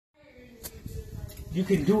You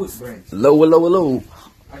can do it, Brent. Hello, hello, hello.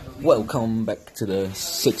 Welcome back to the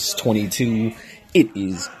 622. It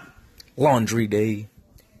is laundry day.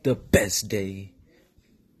 The best day.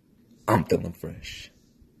 I'm feeling fresh.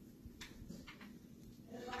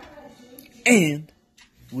 And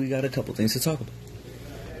we got a couple things to talk about.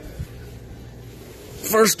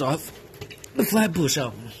 First off, the Flatbush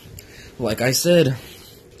album. Like I said,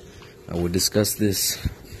 I would discuss this.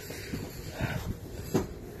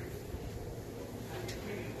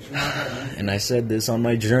 And I said this on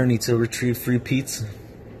my journey to retrieve free pizza.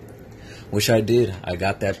 Which I did. I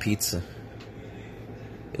got that pizza.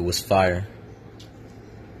 It was fire.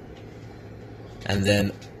 And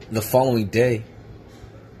then the following day,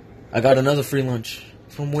 I got another free lunch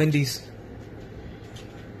from Wendy's.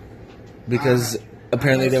 Because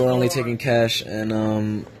apparently they were only taking cash,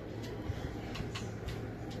 and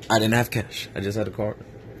I didn't have cash. I just had a card.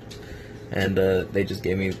 And they just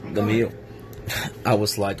gave me the meal. I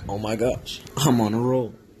was like, oh my gosh, I'm on a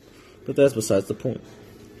roll. But that's besides the point.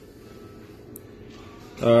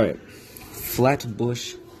 Alright.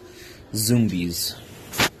 Flatbush Zombies.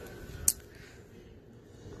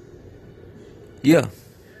 Yeah.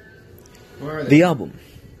 Where are they? The album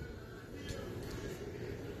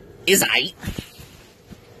is aight.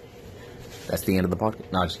 That's the end of the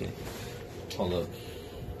podcast. No, just kidding. Hold up.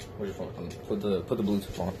 Where's your phone? Put the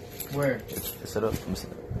Bluetooth on. Where? It's set up. Let me see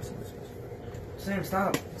that. Sam,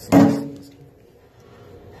 stop.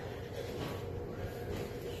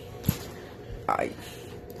 Aight.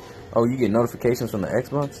 Oh, you get notifications from the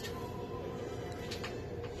Xbox?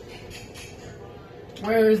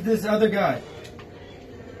 Where is this other guy?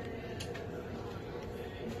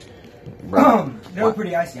 Bro, They were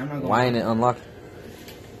pretty icy. I'm not going. why ain't it unlocked?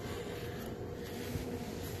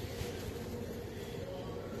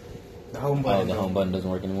 The home Oh, button. the home button doesn't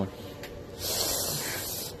work anymore.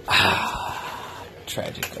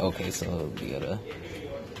 Tragic. Okay, so we gotta.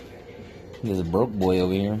 There's a broke boy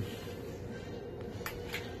over here.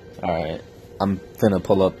 Alright. I'm finna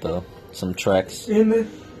pull up some tracks. In the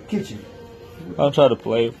kitchen. I'll try to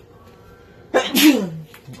play.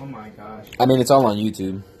 Oh my gosh. I mean, it's all on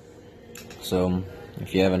YouTube. So,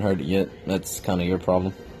 if you haven't heard it yet, that's kind of your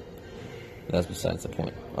problem. That's besides the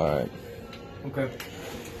point. Alright. Okay.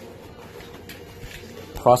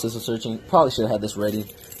 Process of searching. Probably should have had this ready.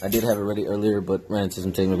 I did have it ready earlier, but ran into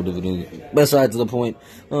some technical difficulties. Besides the point.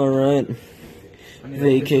 Alright.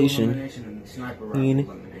 Vacation.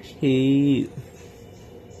 Hey.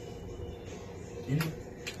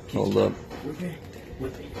 Hold up.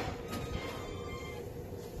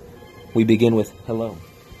 We begin with hello.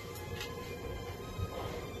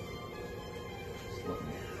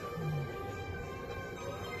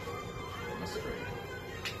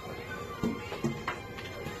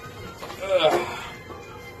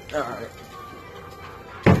 Alright.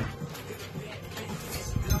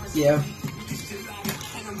 Yeah.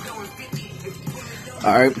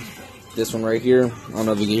 Alright. This one right here. I don't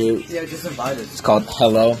know if you can hear it. Yeah, just invite us. It's called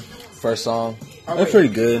Hello. First song. Oh, That's pretty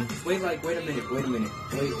good. Wait a minute. Wait a minute.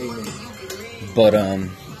 But,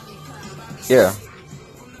 yeah.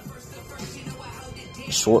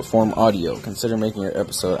 Short form audio. Consider making your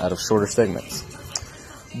episode out of shorter segments.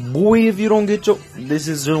 Boy, if you don't get your... This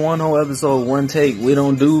is just one whole episode, one take. We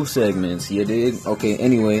don't do segments. You dig? Okay,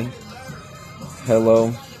 anyway.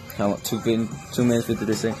 Hello. How long? 2 minutes,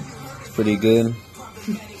 53 seconds. It's pretty good.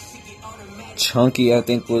 Chunky, I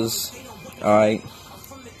think, was alright.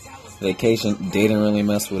 Vacation, didn't really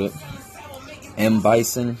mess with it. M.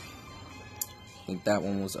 Bison, I think that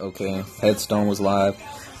one was okay. Headstone was live.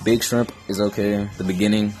 Big Shrimp is okay. The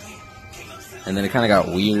beginning. And then it kind of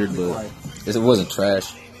got weird, but it wasn't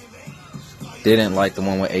trash. Didn't like the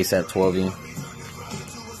one with ASAP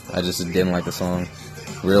 12E. I just didn't like the song.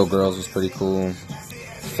 Real Girls was pretty cool.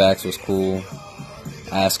 Facts was cool.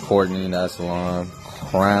 Ask Courtney, that's the line.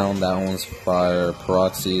 Crown, that one's fire.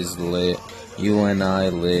 Proxy's lit. You and I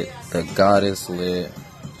lit. The Goddess lit.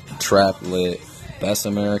 Trap lit. Best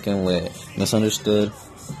American lit. Misunderstood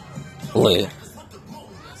lit.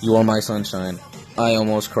 You Are My Sunshine. I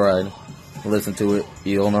almost cried. Listen to it.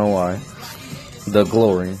 You'll know why. The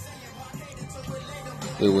Glory.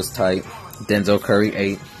 It was tight. Denzel Curry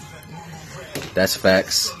 8. That's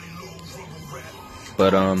facts.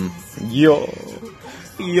 But yo.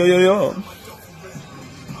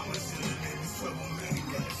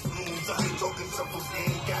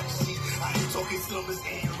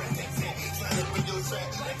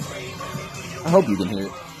 I hope you can hear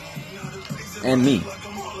it. And me.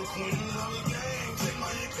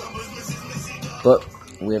 But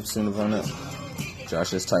we have to soon to find out.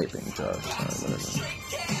 Josh is typing. Josh.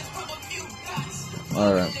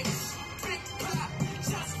 Alright.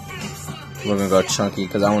 We're gonna go chunky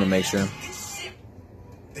because I want to make sure.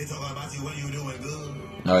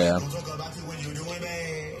 Oh yeah.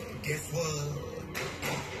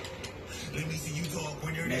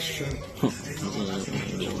 That's true.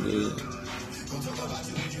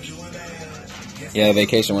 Yeah,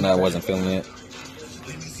 Vacation when I wasn't feeling it.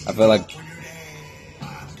 I felt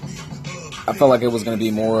like it was gonna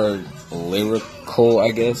be more lyrical,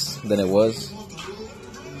 I guess, than it was.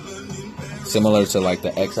 Similar to like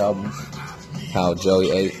the X album, how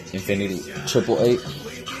Joey 8 Infinity Triple 8.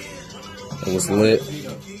 It was lit.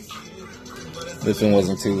 This one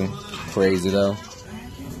wasn't too crazy though.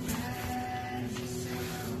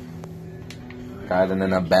 Guys, and then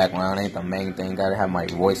the background ain't the main thing. Gotta have my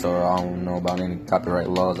voiceover. I don't know about any copyright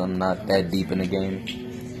laws. I'm not that deep in the game.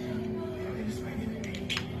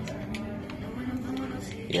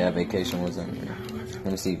 Yeah, Vacation was in here.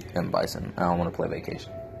 Let me see M. Bison. I don't want to play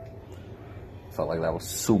Vacation. Felt like that was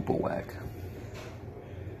super whack.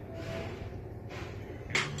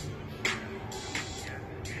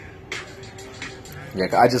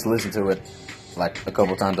 Yeah, I just listened to it like a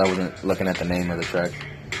couple times. I wasn't looking at the name of the track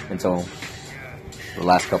until the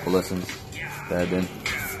last couple listens that I did.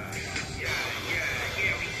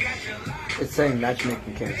 It's saying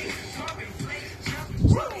matchmaking canceled.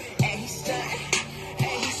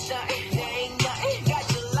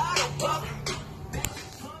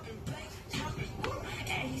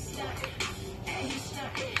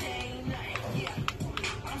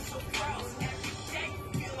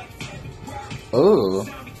 Ooh.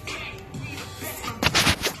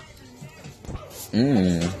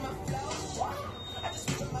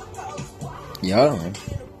 Yeah.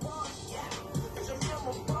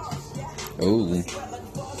 Ooh.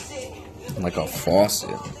 Like a faucet.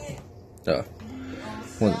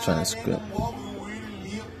 Wasn't trying to script.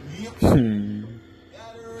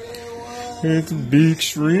 It's a big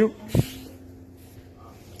shrimp.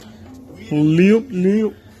 Lip.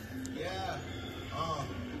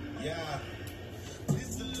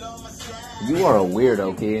 You are a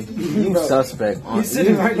weirdo, kid. You suspect. He's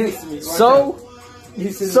sitting right next to me.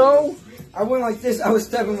 Right So? I went like this. I was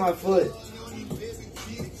stepping my foot.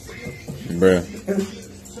 Bruh.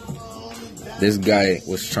 This guy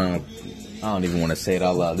was trying to... I don't even want to say it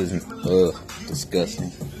out loud. This is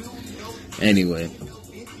disgusting. Anyway.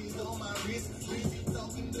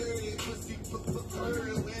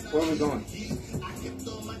 Where are we going?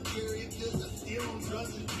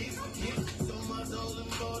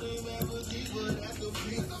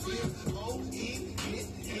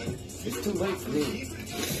 It's too late for me.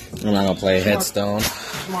 I'm not gonna play Headstone.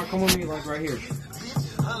 Come on, come with me, like right here.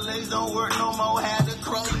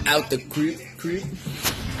 Out the creep.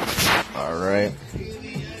 Alright.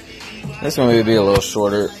 This one may be a little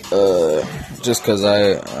shorter. Just because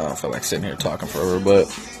I don't feel like sitting here talking forever, but.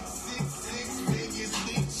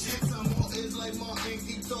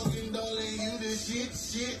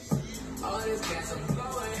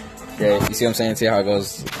 Yeah, you see what I'm saying? See how it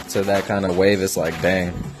goes to that kind of wave? It's like,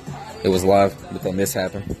 dang, it was live, but then this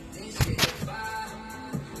happened.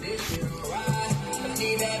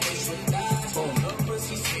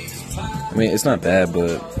 I mean, it's not bad,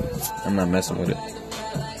 but I'm not messing with it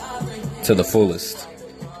to the fullest.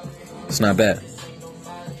 It's not bad,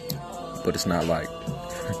 but it's not like,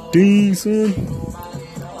 dang, son.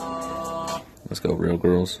 Let's go, Real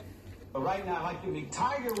Girls.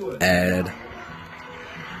 Ad.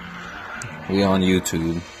 We on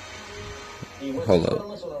YouTube. Hold up.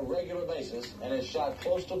 On a regular basis and has shot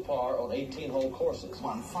close to par on 18-hole courses.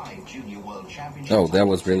 Won 5 Junior World Championships. Oh, that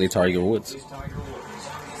was really Tiger Woods.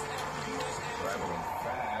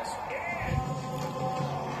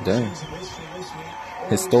 Dang.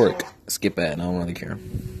 Historic. Skip ad. I don't really care.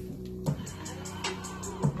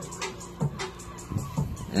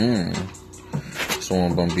 So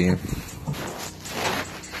on Bumpy.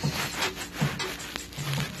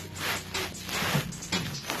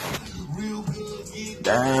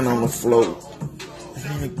 Down on the floor.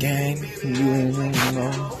 In the gang, you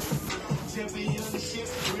know.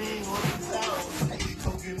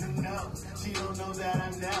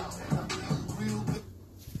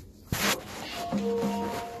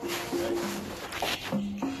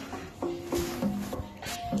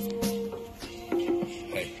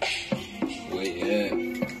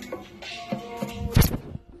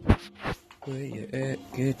 Where you at?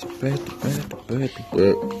 Get your better.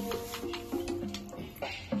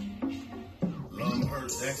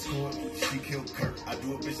 She killed Kurt. I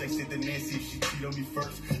do a bitch like shit that Nancy if she cheat on me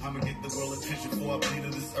first. I'ma get the world attention before I bleed to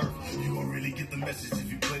this earth. You gon' really get the message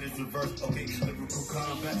if you play this reverse. Okay, lyrical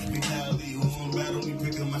combat, mentality, who gon' battle me?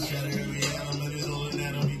 Pick up my shatter every atom, let it all in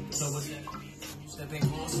that on me. So what's that? stepping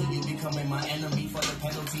closer, you becoming my enemy. For the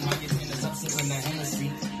penalty, my is up sipping that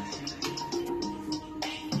Hennessy.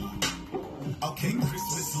 Okay,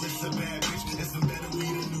 Christmas list a bad bitch. That's some better weed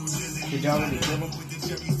in New Jersey. Good job with the with the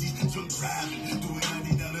cherry seed, drunk driving. Doing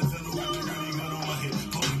 $90 on the really gun on my head.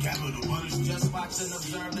 Holding capital punch. Just watch and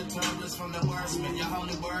observe the turbulence from the wordsman. Your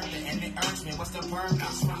holy word, and it urged me. What's the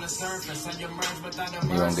purpose from the surface? I emerge without a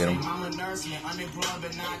mercy. You gonna get him? I'm a nursement, unemployed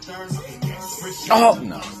but not thirsty. Oh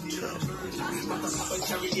no.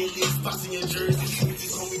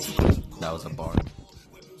 That was a bar.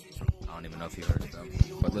 I don't even know if you heard it though.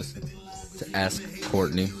 But listen, to Ask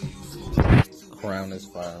Courtney, Crown is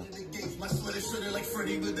fire. My sweater shredded like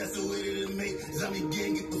Freddy, but that's the way that it make. Zombie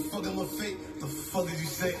gang, get the fuck out my face. The fuck did you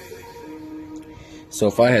say? So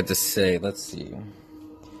if I had to say, let's see,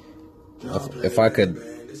 if I could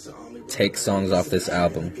take songs off this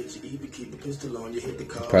album,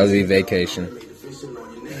 probably be Vacation.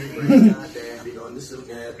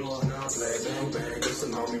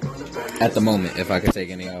 At the moment, if I could take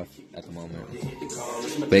any off, at the moment,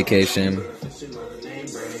 Vacation,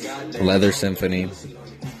 Leather Symphony,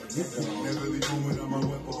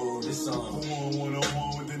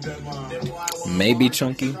 maybe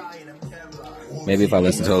Chunky. Maybe if I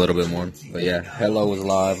listen to it a little bit more. But yeah, Hello was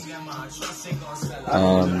live.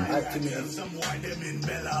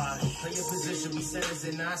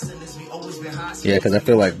 Yeah, because I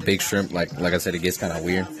feel like Big Shrimp, like I said, it gets kind of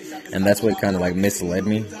weird. And that's what kind of like misled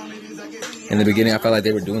me. In the beginning, I felt like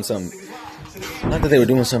they were doing something. Not that they were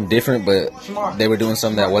doing something different, but they were doing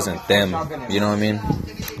something that wasn't them. You know what I mean?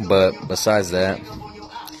 But besides that,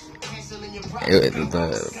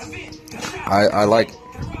 I like.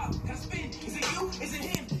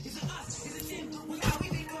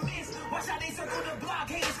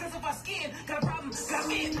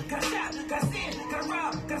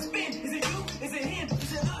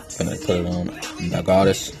 Gonna put it on The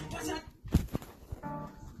Goddess.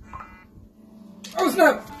 Oh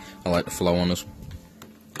snap! I like the flow on this.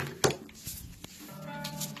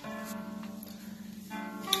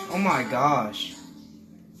 Oh my gosh.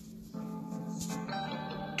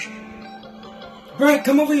 Brent,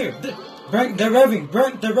 come over here. Brent, they're revving.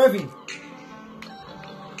 Brent, they're revving.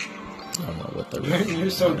 I don't know what they're Brent,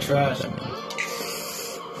 you're so trash.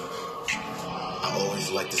 I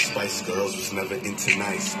always liked the Spice Girls, was never into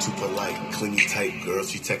nice, too polite, clingy type girls.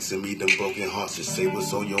 She texting me them broken hearts, just say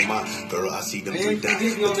what's on your mind. Girl, I see them 3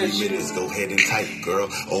 dots, but 3 minutes, go ahead and type. Girl,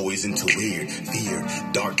 always into weird, fear,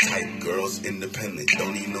 dark type girls, independent.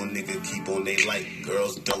 Don't need no nigga, keep on they like.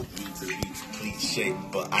 Girls don't need to be cliche,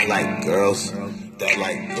 but I like girls that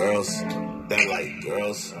like girls, that like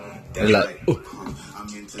girls, that like. I'm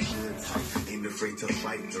into good type, ain't afraid to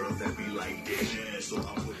fight. Girls that be like yeah, so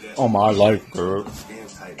I'm with that. Oh my life, girl.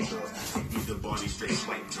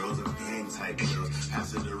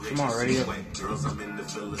 Come on, ready up.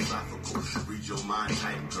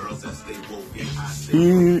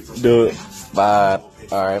 Do it. Bye.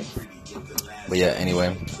 Alright. But yeah,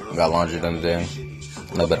 anyway, I got laundry done today.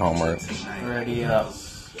 A little bit of homework. Ready up.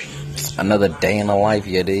 Another day in the life,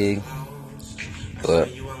 you dig? But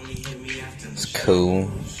it's cool.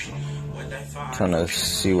 Trying to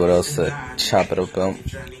see what else to chop it up on.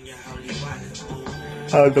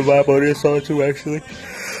 I have the vibe on this song too, actually.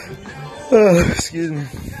 Excuse me.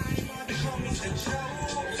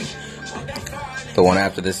 The one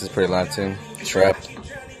after this is pretty loud too. Trapped.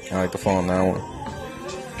 I like the phone on that one.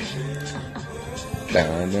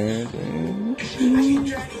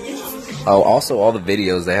 Oh, also all the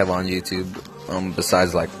videos they have on YouTube,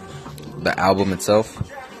 besides like the album itself,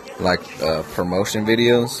 like promotion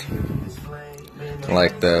videos,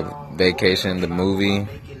 like the Vacation, the movie.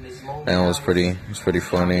 That one was pretty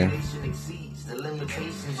funny.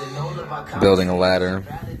 Building a ladder.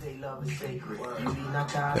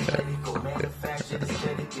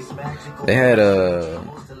 They had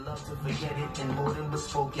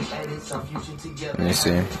let me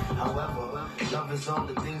see.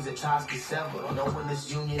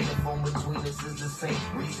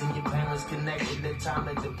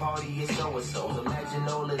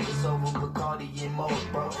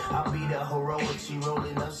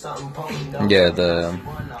 Yeah, the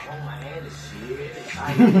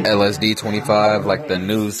LSD 25, like the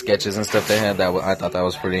news sketches and stuff they had. I thought that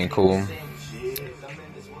was pretty cool.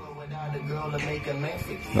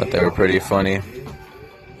 Thought they were pretty funny.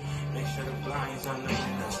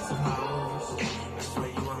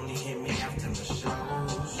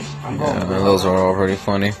 Yeah, those are all pretty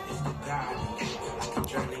funny.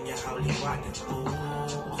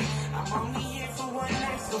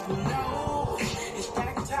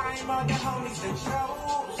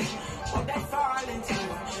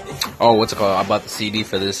 Oh, what's it called? I bought the CD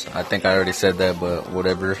for this. I think I already said that, but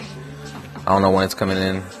whatever. I don't know when it's coming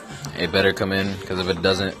in. It better come in, because if it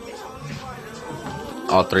doesn't,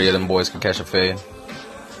 all three of them boys can catch a fade.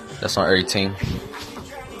 That's on every team.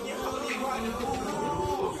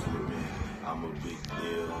 I'm a big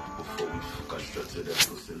deal. Before we got struck to that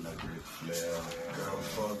pussy like Ric Flair. Girl,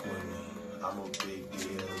 fuck with me. I'm a big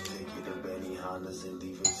deal. Take you to Benny Hanna's and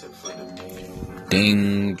leave a tip for the meal.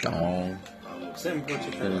 Ding dong. Same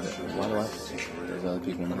picture. Why do I? There's other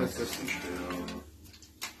people in the house.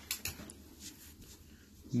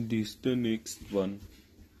 This the next one.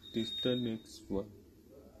 This the next one.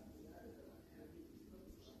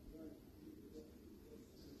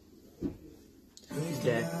 He's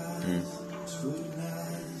dead.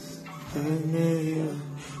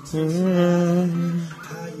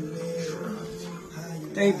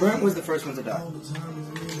 Hey, Brent was the first one to die.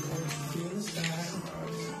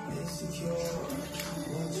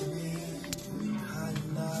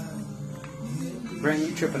 Brent,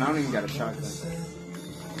 you tripping? I don't even got a shotgun.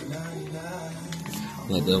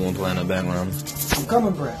 Let the other one play in the background. I'm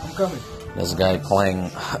coming, Brent. I'm coming. This guy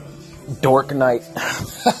playing Dork Knight.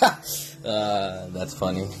 That's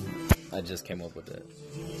funny. I just came up with it.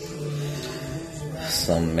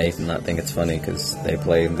 Some may not think it's funny because they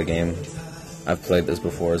played the game. I've played this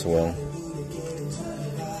before as well.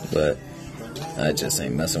 But I just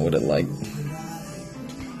ain't messing with it like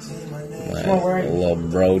my little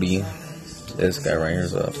Brody. This guy right here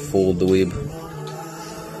is a full dweeb.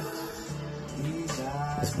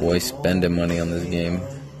 This boy spending money on this game.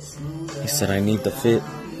 He said, I need the fit.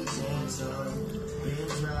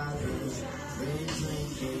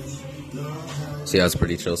 See how it's a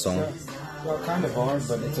pretty chill song? Well, kind of hard,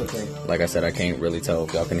 but it's okay. Like I said, I can't really tell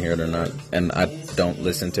if y'all can hear it or not. And I don't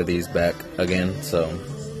listen to these back again, so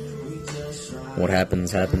what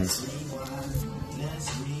happens, happens.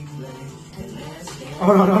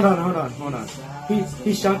 Hold on.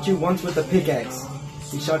 He shot you once with the pickaxe.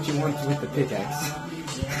 He shot you once with the pickaxe.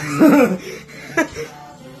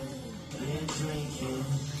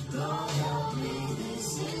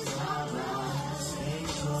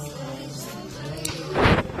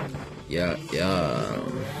 Yeah.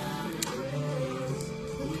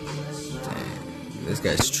 Dang, this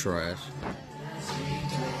guy's trash.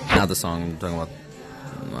 Not the song I'm talking about.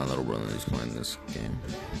 My little brother is playing this game.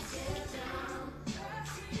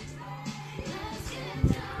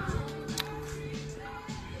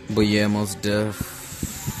 But yeah, most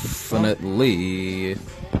definitely,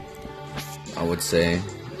 I would say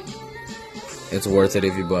it's worth it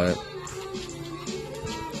if you buy it.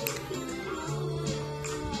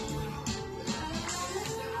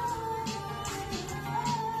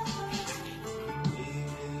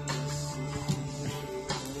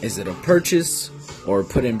 Is it a purchase or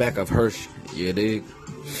putting back of Hirsch? You dig?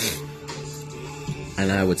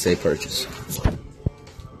 And I would say purchase.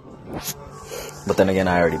 But then again,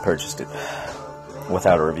 I already purchased it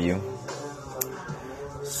without a review.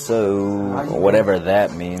 So, whatever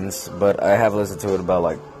that means. But I have listened to it about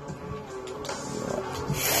like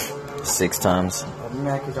 6 times.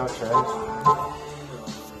 Mac is all trash.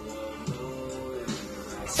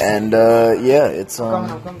 And, yeah, it's,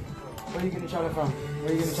 I'm coming. Where are you getting shot from?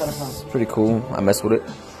 pretty cool. I mess with it.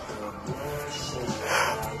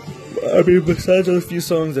 I mean, besides those few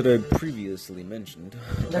songs that I previously mentioned.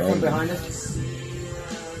 That one behind us?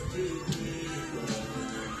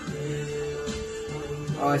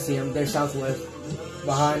 Oh, I see them. They're southwest.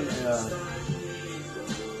 Behind,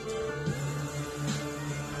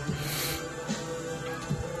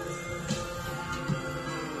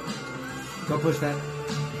 Go push that.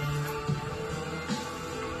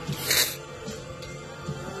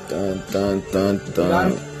 Dun, dun, dun,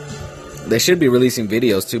 dun. They should be releasing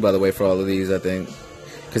videos too, by the way, for all of these, I think.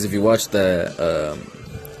 Because if you watch the,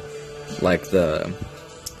 like the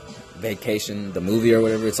Vacation, the movie or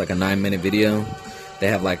whatever, it's like a 9-minute video. They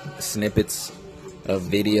have like snippets of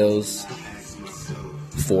videos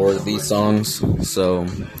for these songs. So,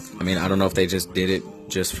 I mean, I don't know if they just did it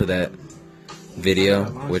just for that video,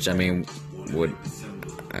 which I mean,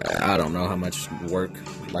 I don't know how much work,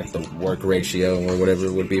 like the work ratio or whatever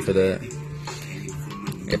it would be for that.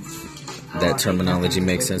 If that terminology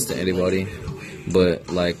makes sense to anybody. But,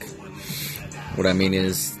 like, what I mean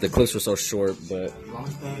is, the clips were so short, but,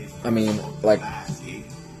 I mean, like,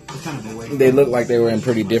 they looked like they were in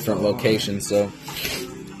pretty different locations, so,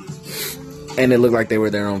 and it looked like they were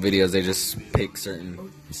their own videos. They just picked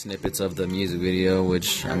certain snippets of the music video,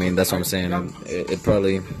 which, I mean, that's what I'm saying. It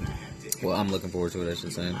probably, well, I'm looking forward to it, I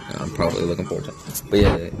should say. I'm probably looking forward to it. But,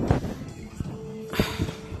 yeah,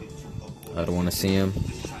 I don't want to see him.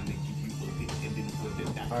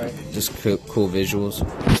 Alright, Alright. Just cool visuals.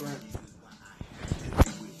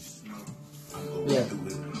 Yeah.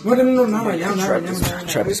 No, not right now. Not right now.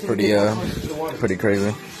 Trap is pretty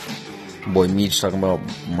crazy. Boy Meech talking about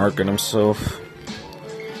marking himself.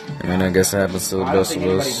 I mean, I guess that happens to the best of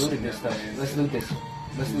us. Let's loot this.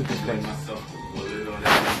 Let's loot this place.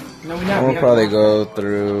 No, we're not. I'm gonna probably go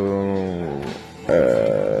through.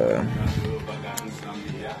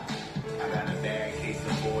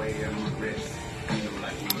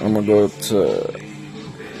 I'm gonna go to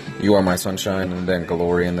You Are My Sunshine and then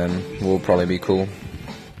Glory, and then we'll probably be cool.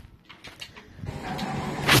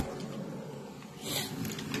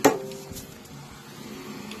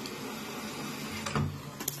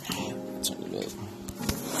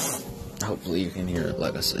 Hopefully you can hear it,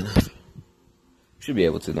 like I said. Should be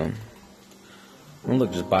able to, though. Well,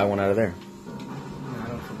 look, just buy one out of there.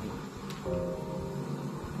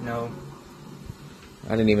 No.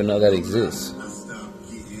 I didn't even know that exists.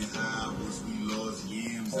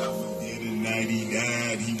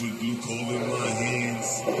 He would glue coal in my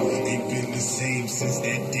hands. Ain't been the same since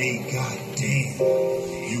that day, goddamn.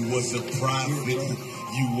 You was a prophet,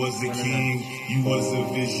 you was a king, you was a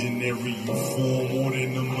visionary. You formed more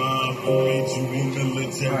than a mob, who made you a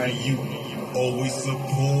military. You always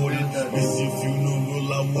supported. Miss your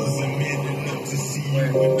funeral, I wasn't man enough to see you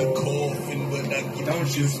in the coffin, but I get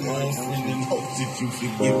you just offering and hope that you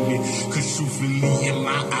forgive me. Cause truthfully, in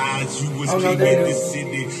my eyes, you was king in the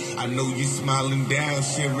city. I know you smiling down,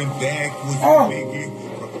 sharing back with you, baby.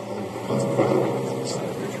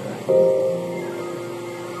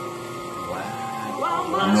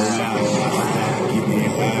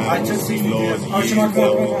 I just see you.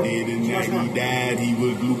 He died, he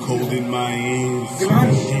was glue cold in my hands.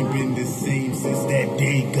 Ain't been the same since that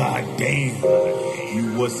day, goddamn.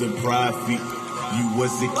 You was a prophet, you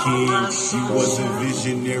was a king, you was a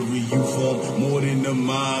visionary. You formed more than a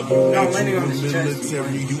mob, you made you a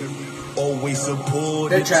military. You always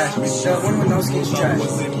supported. They're trash. One of those kids trash. He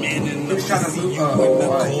was trying to loot, he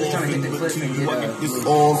was trying to get the clip and get this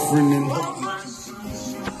offering and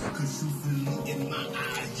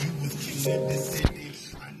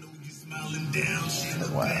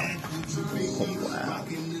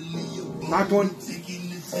knocked one.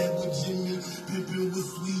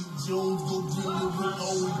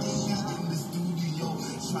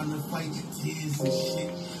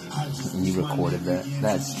 You recorded that?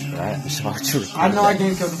 That's trash. Hard to record. I know I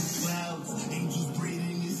didn't kill him.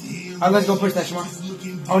 Alright, let's go push that, Shamar.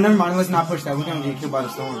 Oh, never mind. Let's not push that. We're gonna get killed by the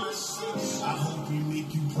storm.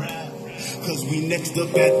 Cause we next up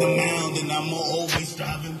at the mound, and I'ma always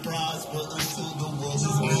strive and prosper until the world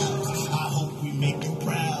is mine. I hope we make you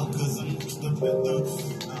proud, cause I'm next up at the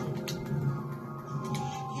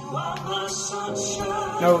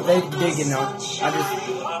No, they did get knocked.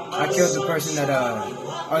 I killed the person that,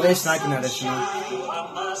 oh, they're sniping at us, man.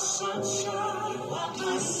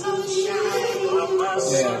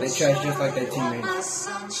 Yeah, they trash just like their teammates.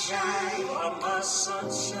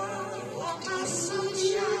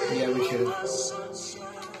 Yeah, we should.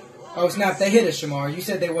 Oh, snap, they hit us, Shamar. You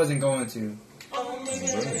said they wasn't going to.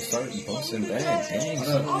 They started busting back. Dang,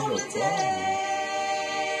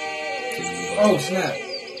 oh, snap.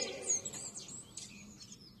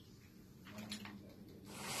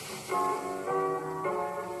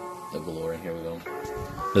 The Glory, here we go.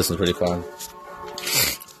 This is pretty fun.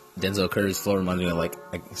 Denzel Curry's flow reminds me of I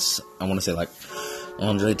want to say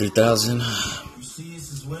Andre 3000.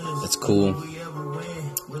 That's cool.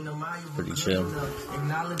 Pretty chill.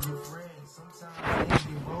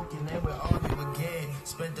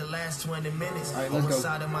 Spent the last 20 minutes on the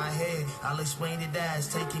side of my head. I'll explain it as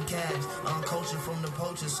taking cabs. I'm coaching from the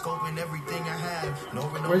poachers, scoping everything I have.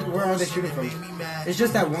 Where are they shooting from? It's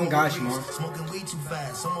just that one guy, Shamar. Smoking weed too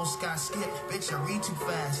fast, almost got skipped. Bitch, I read too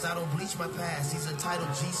fast. I don't bleach my past. He's a title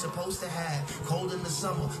G supposed to have. Cold in the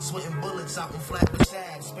summer, sweating bullets out in flat with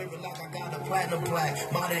sad. Spirit like I got a platinum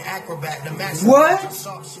plaque. Modern acrobat, the master. What?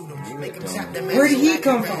 Make him tap the Where did he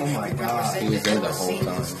come from? Oh my god. He was there the whole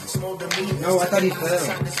time. No, I thought he fell.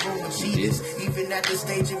 Even at the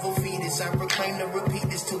stage of a fetus, I proclaim to repeat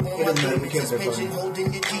this to all my limits. Pigeon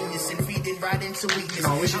holding your genius and feeding right into weakness.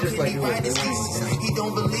 No, we should just like do it. He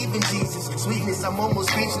don't believe in Jesus. Sweetness, I'm almost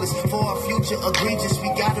speechless. For our future egregious, we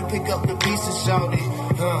gotta pick up the pieces, shout it.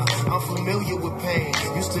 I'm familiar with pain.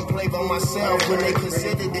 Used to play by myself when they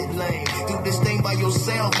considered it lame. Do this thing by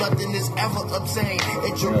yourself, nothing is ever obtained.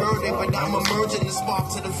 It's your burden, but I'm emerging the spark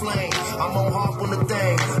to the flame. I'm on harp on the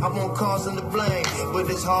thing, I won't cause them the blame, but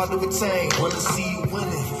it's hard to attain. Wanna see you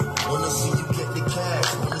winning, wanna see you get the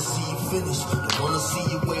cash, wanna see you finish. I wanna see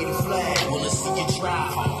you wave the flag, wanna see you try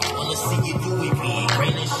hard, wanna see you do it big,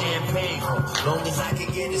 raining champagne. Long as I can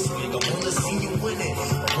get it swing, I wanna see you win it.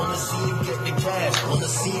 I wanna see you get the cash, wanna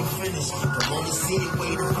see you finish. I wanna see you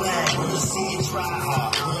wave the flag, wanna see you try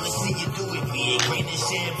hard, wanna see you do it big, raining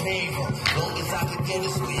champagne. Long as I can get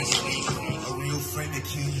it swing. A real friend to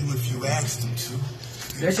kill you if you asked him to.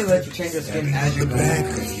 They should let you change your skin as you're going.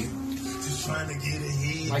 Just trying to get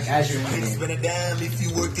ahead. Like as you're It's moving. been a dime if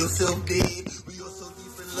you work yourself dead. We are so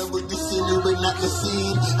deep in love with this sinner, but not the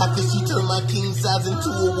sin. How could she turn my king size into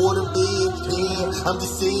a water bed? Yeah, I'm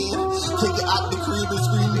just saying. Take her out the crib and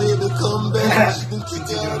scream, baby, come back. Then kick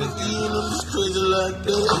her out again. I'm just crazy like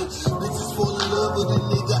that. Bitches fall in love with a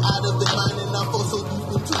nigga out of their mind, and I fall so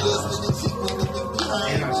deep into lust that it take me to get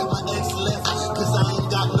behind. My ex left, cause I ain't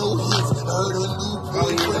got no hits. Heard her new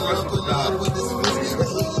boyfriend up and up with his fist. But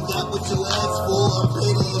hey, you got what you asked for. I'm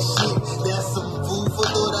petty as shit. That's some food for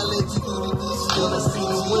thought. I let you do the dishes. Wanna see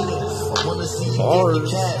you win it. I wanna see you get the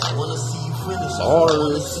cash. Wanna see you finish. I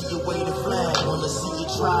wanna see you wave the flag. Wanna see you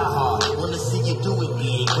try hard. Wanna see you do it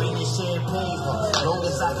big. Raining champagne. Long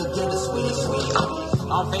as I can get it sweet, sweet.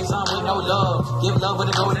 On FaceTime with no love. Give love with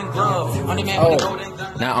a golden glove. Only man with a golden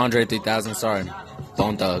glove. Not Andre 3000, sorry.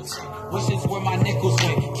 Bone Thugs. Wishes where my nickels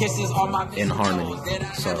went. Kisses on my In harmony.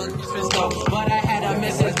 Sorry. But I had a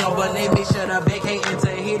message, don't believe me. Should have vacated in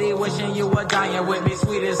Tahiti. Wishing you were dying with me.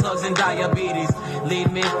 Sweetest hugs and diabetes.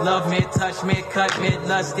 Lead me, love me, touch me, cut me,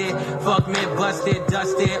 lusted. Fuck me, busted,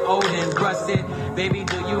 dusted, old and rusted. Baby,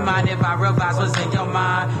 do you mind if I revise what's in your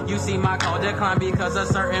mind? You see my call decline because a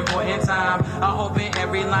certain point in time. I hope in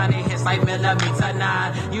every line it hits like millimeter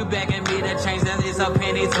 9. You begging me to change that it's a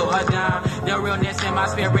penny to a dime. The realness in my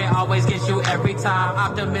spirit always gets you every time.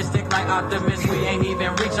 Optimistic like optimists, we ain't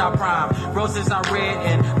even reach our prime. Roses are red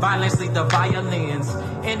and violence lead the violins.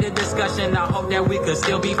 In the discussion, I hope that we could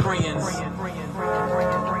still be friends.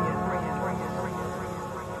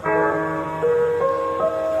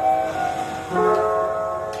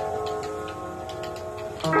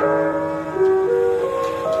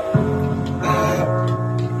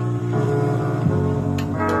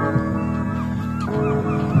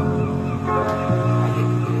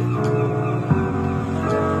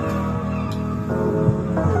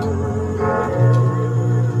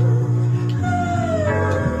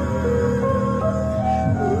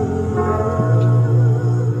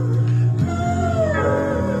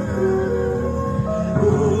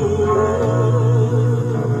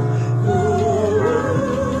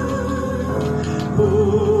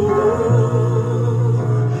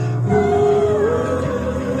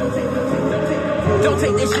 Don't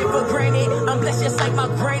take this shit for granted. I'm blessed just like my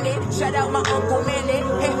granny. Shout out my Uncle Manny.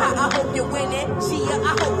 Hey, I hope you're winning. Shia,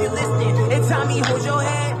 I hope you're listening. And Tommy, hold your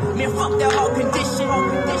head. Man, fuck that whole condition.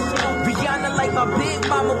 Rihanna like my big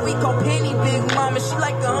mama. We call Penny Big Mama. She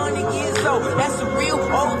like 100 years old. That's a real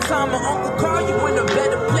old timer. Uncle Carl, you in a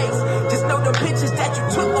better place. Just know the pictures that you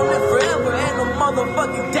took on it forever and a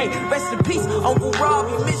motherfucking day. Rest in peace, Uncle Rob,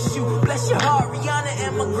 we miss you. Bless your heart, Rihanna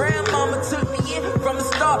and my grandmama took me in from the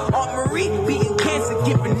start. Aunt Marie beating cancer,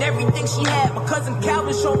 giving everything she had. My cousin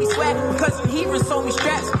Calvin showed me swag. My cousin Heron sold me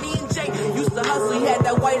straps. Me and Jay used to hustle. He had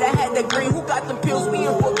that white, I had that green. Who got them pills? Me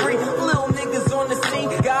and for green. Little niggas on the scene.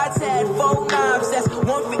 God's had 4 knives. That's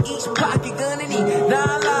one for each pocket. Gonna need 9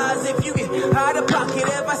 lives if you get out of pocket.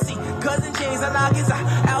 If I see cousin James, I knock his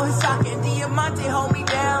eye out his socket. Diamante hold me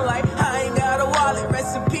down like I ain't got a wallet.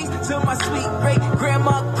 Rest in peace to my sweet great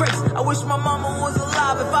grandma Grace. I wish my mama was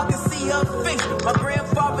alive if I could see her face. My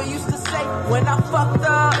grandfather used to say when I fucked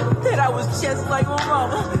up that I was just like my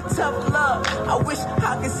mama. Tough love. I wish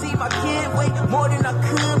I could see my kid wait more than I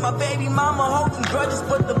could. My baby mama holding grudges,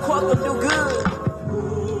 but the quack will do good.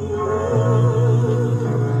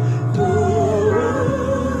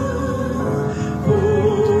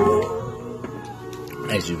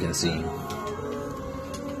 As you can see,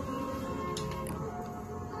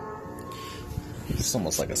 it's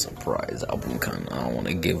almost like a surprise album, kind of. I don't want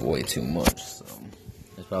to give away too much, so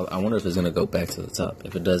it's probably, I wonder if it's gonna go back to the top.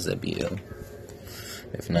 If it does, that'd be ill.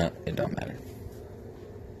 If not, it don't matter.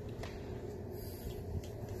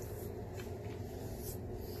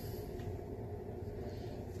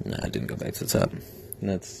 Nah, I didn't go back to the top.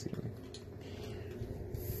 Let's see.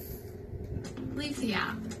 Leave the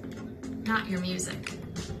app, not your music.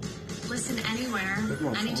 Listen anywhere,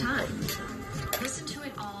 anytime. Listen to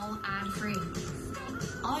it all ad-free.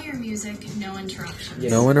 All your music, no interruptions.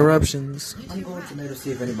 No interruptions. I'm going to to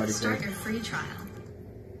see if anybody's there. Start your free trial.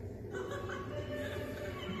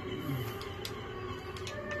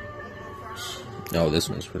 Oh, this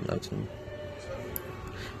one's for nothing.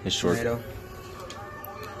 It's short. Tomato.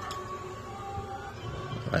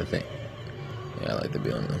 I think. Yeah, I like the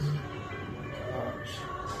beat on there.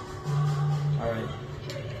 Alright.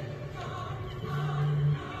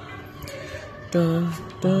 Dun,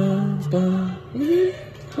 dun, dun. Yeah.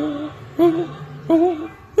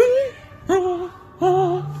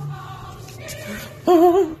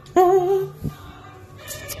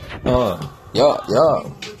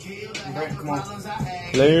 Alright, come on.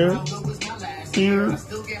 There. Here.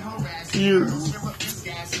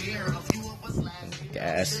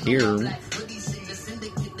 Gas here.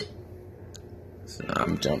 So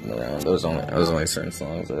I'm jumping around. Those only certain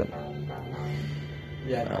songs that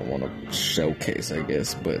Yeah. I want to showcase, I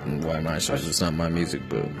guess. But why not showcase? It's not my music,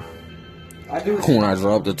 but I do. when I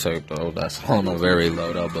drop the tape, though, that's on a very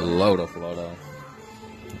low though, below the flow though.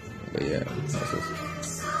 But yeah, that's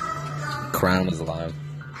just, Crown is Alive.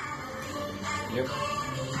 Yep.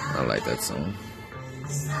 I like that song.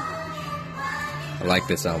 I like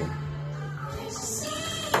this album.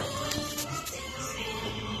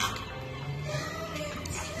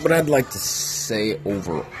 But I'd like to say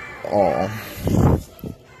overall,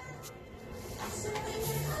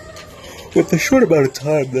 with the short amount of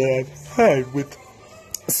time that I've had with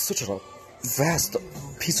such a vast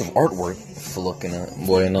piece of artwork for looking at.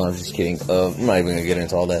 Boy, no, I'm just kidding. I'm not even gonna get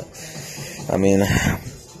into all that. I mean,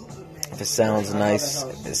 if it sounds nice,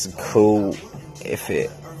 it's cool. If it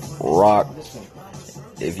rock,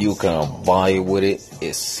 if you can vibe with it,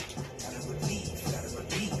 it's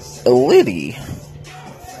a litty.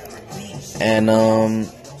 And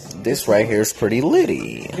this right here is pretty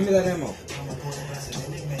litty. Give me that ammo.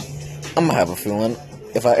 I'm gonna have a feeling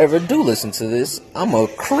if I ever do listen to this, I'm gonna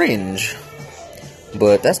cringe.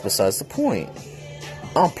 But that's besides the point.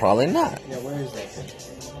 I'm probably not. Yeah, where is that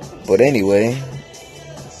thing? But anyway,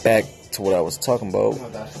 back to what I was talking about. Oh my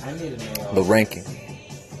gosh, I need to know. The ranking.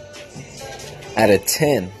 Out of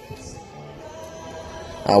 10,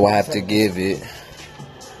 I will have to give it.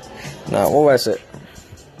 Nah, what was I say?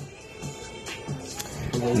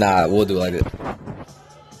 Nah, we'll do like it.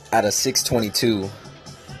 Out of 622,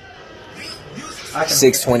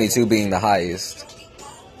 622 being the highest,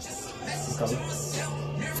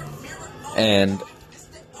 and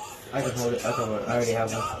I can hold it. I already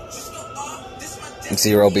have one.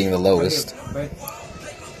 0 being the lowest. Right.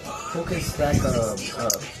 Who can stack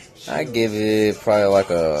I give it probably like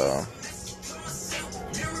a,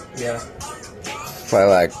 yeah. probably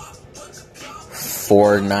like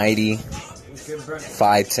 490,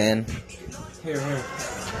 510. Here.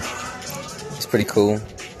 It's pretty cool.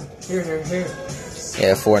 Here.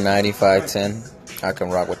 Yeah, 490, 510. I can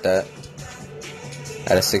rock with that.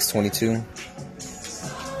 At a 622,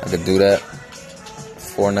 I could do that.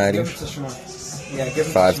 490, Give it to Shimon. Yeah, give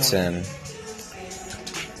it 510.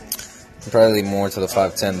 Probably more to the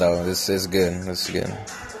 510 though. This is good. This is good.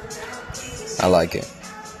 I like it.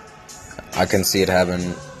 I can see it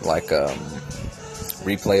having like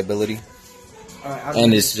replayability,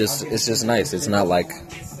 and it's just nice. It's not like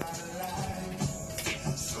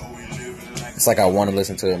it's like I want to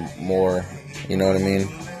listen to it more. You know what I mean?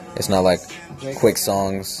 It's not like quick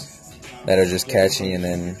songs that are just catchy and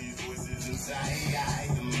then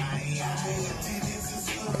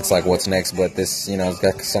it's like what's next. But this, you know, it's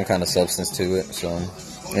got some kind of substance to it, so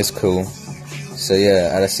it's cool. So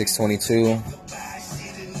yeah, out of 622,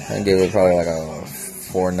 I give it probably like a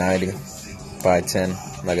 490, 510.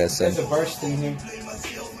 Like I said, There's a burst in here.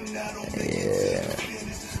 yeah,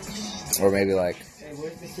 or maybe like,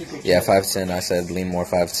 yeah, 510. I said lean more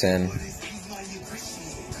 510.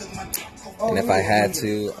 And if I had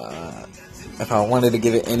to, if I wanted to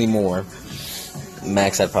give it any more,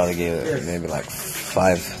 max I'd probably give it maybe like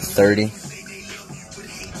 530.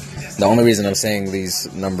 The only reason I'm saying these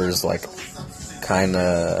numbers like kind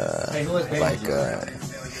of like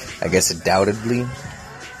I guess doubtedly,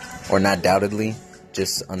 or not doubtedly,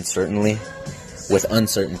 just uncertainly, with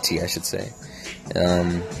uncertainty I should say,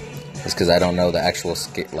 is because I don't know the actual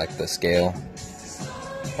like the scale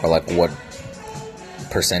or like what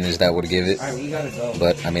percentage that would give it. Alright, we gotta go.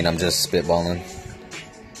 But I mean, I'm just spitballing.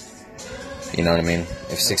 You know what I mean?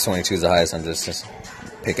 If 622 is the highest, I'm just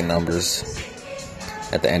picking numbers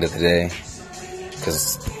at the end of the day.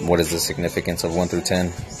 Because what is the significance of 1 through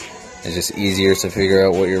 10? It's just easier to figure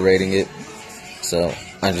out what you're rating it. So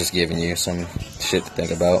I'm just giving you some shit to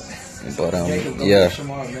think about. But yeah.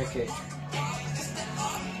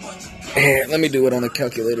 Here, let me do it on the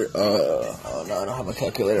calculator. Oh no, I don't have a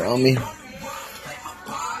calculator on me.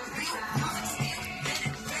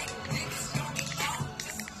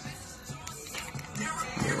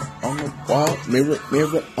 On the wall, mirror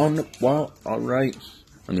on the wall. All right.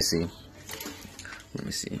 Let me see.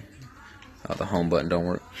 Oh, the home button don't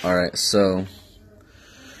work. All right, so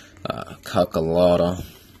Calculata.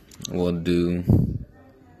 We'll do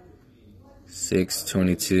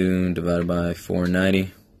 622 divided by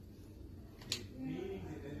 490.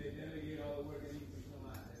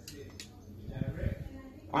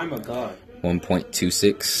 I'm a god.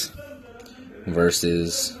 1.26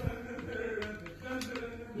 versus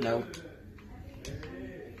No.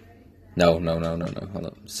 No. Hold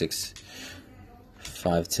up. 6,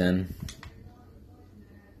 5, 10.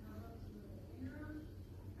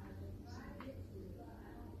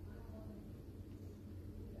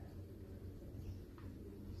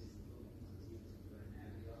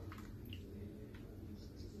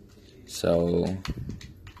 So,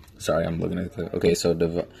 sorry, I'm looking at the. Okay,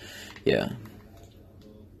 so yeah.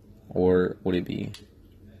 Or would it be?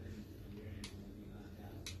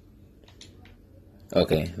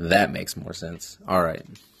 Okay, that makes more sense. All right.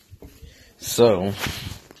 So,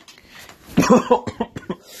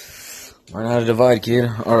 learn how to divide, kid.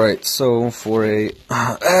 All right. So for a,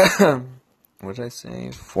 what did I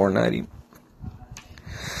say? 490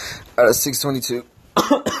 out of 622.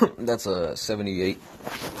 That's a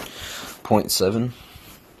 78.7.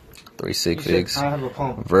 3 sig figs I have a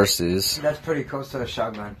poem. versus That's pretty close to the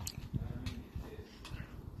shotgun.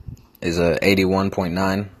 is a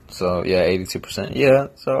 81.9. So yeah, 82%. Yeah,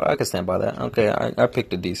 so I can stand by that. Okay, I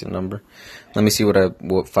picked a decent number. Let me see what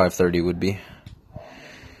 530 would be.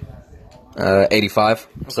 85.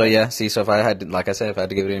 So yeah, see, so if I had to, like I said, if I had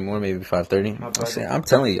to give it any more, maybe 530. I'm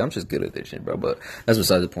telling you, I'm just good at this shit, bro. But that's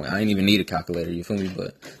beside the point. I didn't even need a calculator, you feel me?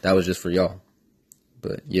 But that was just for y'all.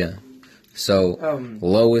 But yeah. So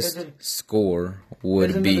lowest score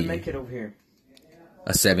would be make it over here.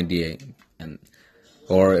 a 78. And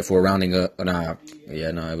or if we're rounding up, it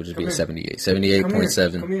would just be a 78.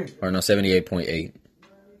 78.7. Or no, 78.8.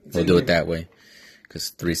 We'll do it that way. Because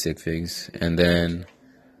 3 sig figs. And then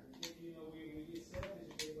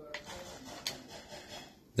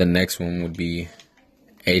the next one would be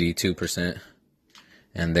 82%.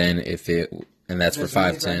 And then and that's for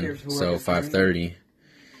 510. So 530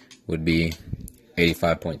 would be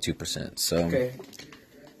 85.2%. So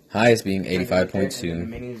highest being 85.2. The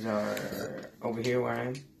minis are over here where I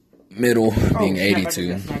am. Middle being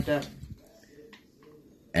 82.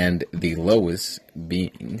 And the lowest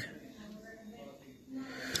being...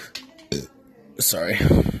 Sorry.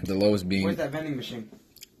 The lowest being... Where's that vending machine?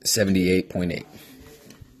 78.8.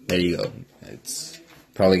 There you go. It's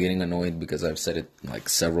probably getting annoyed because I've said it like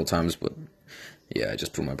several times, but yeah, I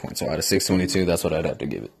just proved my point. So out of 622, that's what I'd have to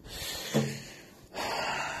give it.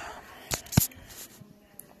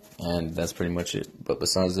 And that's pretty much it. But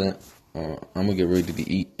besides that, I'm going to get ready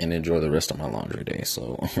to eat and enjoy the rest of my laundry day.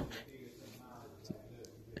 So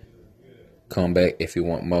come back if you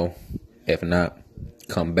want more. If not,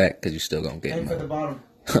 come back because you're still going to get more. For the bottom.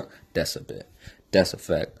 That's a bit. That's a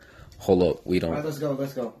fact. Hold up. We don't. All right, let's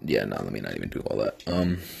go. Yeah, no, let me not even do all that.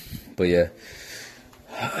 But yeah.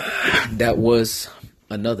 That was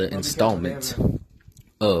another installment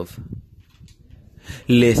of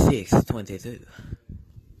Le 622.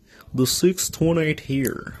 The 628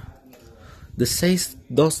 here. The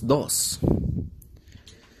 622.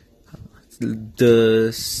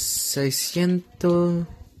 The 622.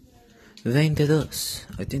 I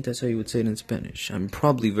think that's how you would say it in Spanish. I'm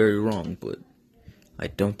probably very wrong, but I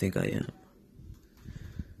don't think I am.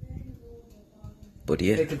 But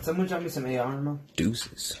yeah. Hey, can someone drop me some AR ammo?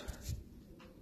 Deuces.